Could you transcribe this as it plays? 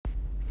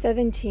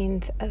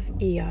17th of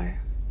Iyar,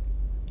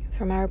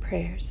 from our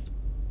prayers.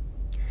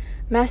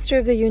 Master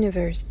of the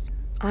universe,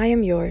 I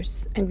am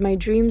yours, and my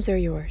dreams are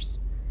yours.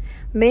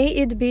 May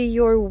it be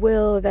your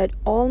will that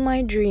all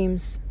my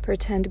dreams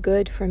portend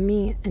good for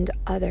me and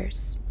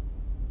others.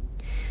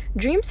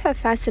 Dreams have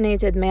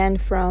fascinated man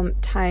from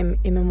time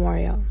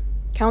immemorial.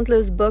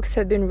 Countless books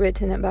have been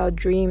written about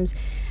dreams,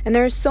 and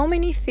there are so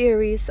many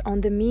theories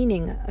on the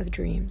meaning of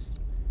dreams.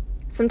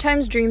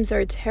 Sometimes dreams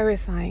are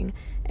terrifying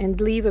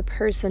and leave a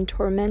person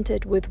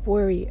tormented with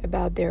worry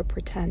about their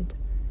portend.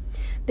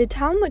 The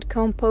Talmud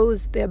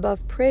composed the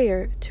above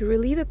prayer to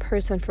relieve a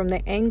person from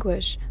the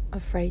anguish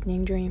of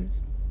frightening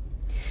dreams.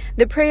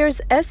 The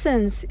prayer's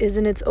essence is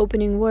in its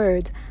opening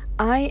words,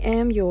 I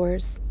am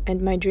yours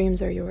and my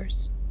dreams are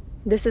yours.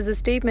 This is a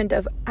statement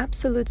of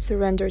absolute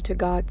surrender to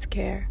God's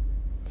care.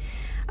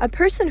 A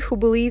person who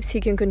believes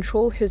he can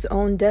control his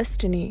own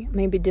destiny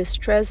may be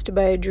distressed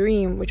by a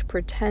dream which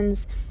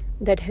portends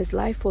that his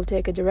life will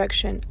take a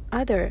direction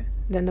other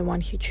than the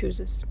one he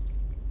chooses.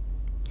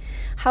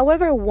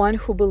 However, one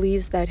who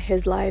believes that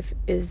his life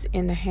is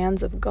in the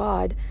hands of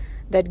God,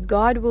 that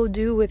God will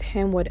do with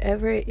him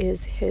whatever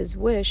is his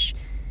wish,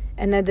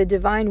 and that the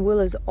divine will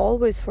is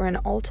always for an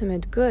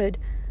ultimate good,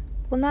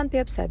 will not be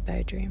upset by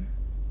a dream.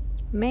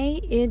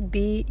 May it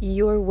be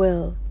your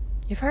will.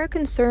 If our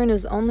concern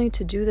is only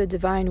to do the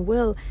divine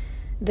will,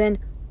 then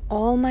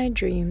all my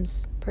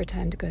dreams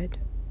portend good.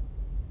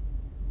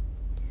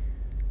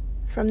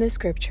 From the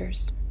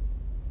Scriptures.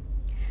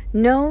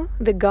 Know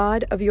the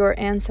God of your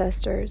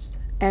ancestors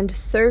and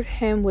serve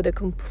him with a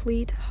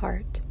complete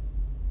heart.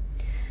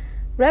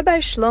 Rabbi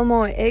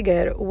Shlomo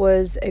Iyar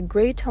was a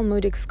great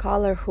Talmudic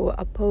scholar who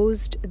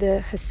opposed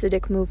the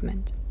Hasidic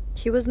movement.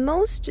 He was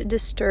most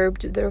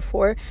disturbed,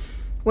 therefore,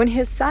 when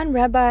his son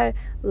Rabbi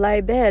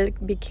Leibel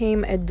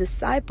became a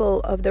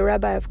disciple of the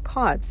Rabbi of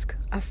Kotsk,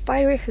 a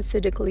fiery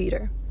Hasidic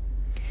leader.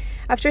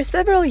 After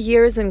several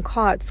years in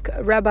Kotsk,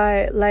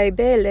 Rabbi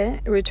Leibel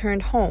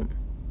returned home.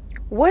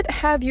 What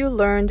have you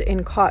learned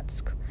in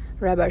Kotsk?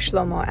 Rabbi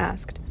Shlomo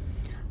asked.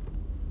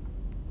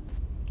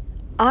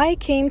 I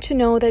came to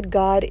know that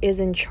God is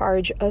in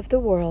charge of the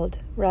world,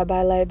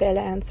 Rabbi Leibel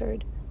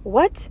answered.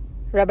 What?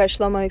 Rabbi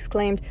Shlomo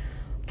exclaimed.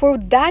 For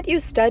that you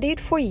studied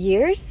for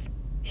years?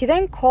 He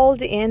then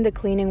called in the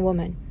cleaning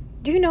woman.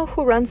 Do you know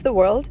who runs the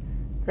world?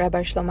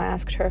 Rabbi Shlomo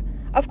asked her.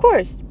 Of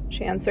course,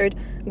 she answered.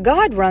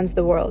 God runs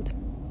the world.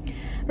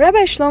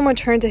 Rabbi Shlomo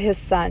turned to his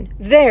son.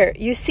 There,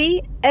 you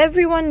see,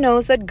 everyone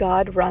knows that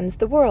God runs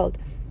the world.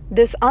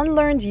 This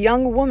unlearned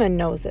young woman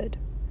knows it.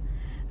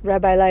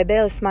 Rabbi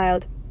Leibel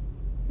smiled.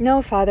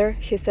 No, father,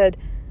 he said.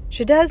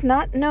 She does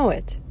not know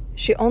it.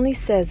 She only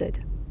says it.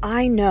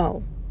 I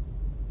know.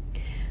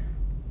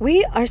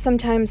 We are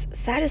sometimes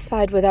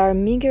satisfied with our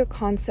meager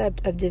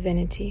concept of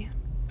divinity.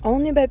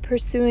 Only by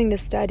pursuing the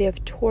study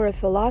of Torah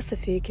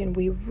philosophy can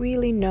we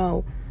really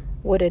know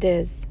what it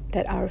is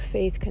that our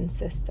faith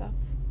consists of.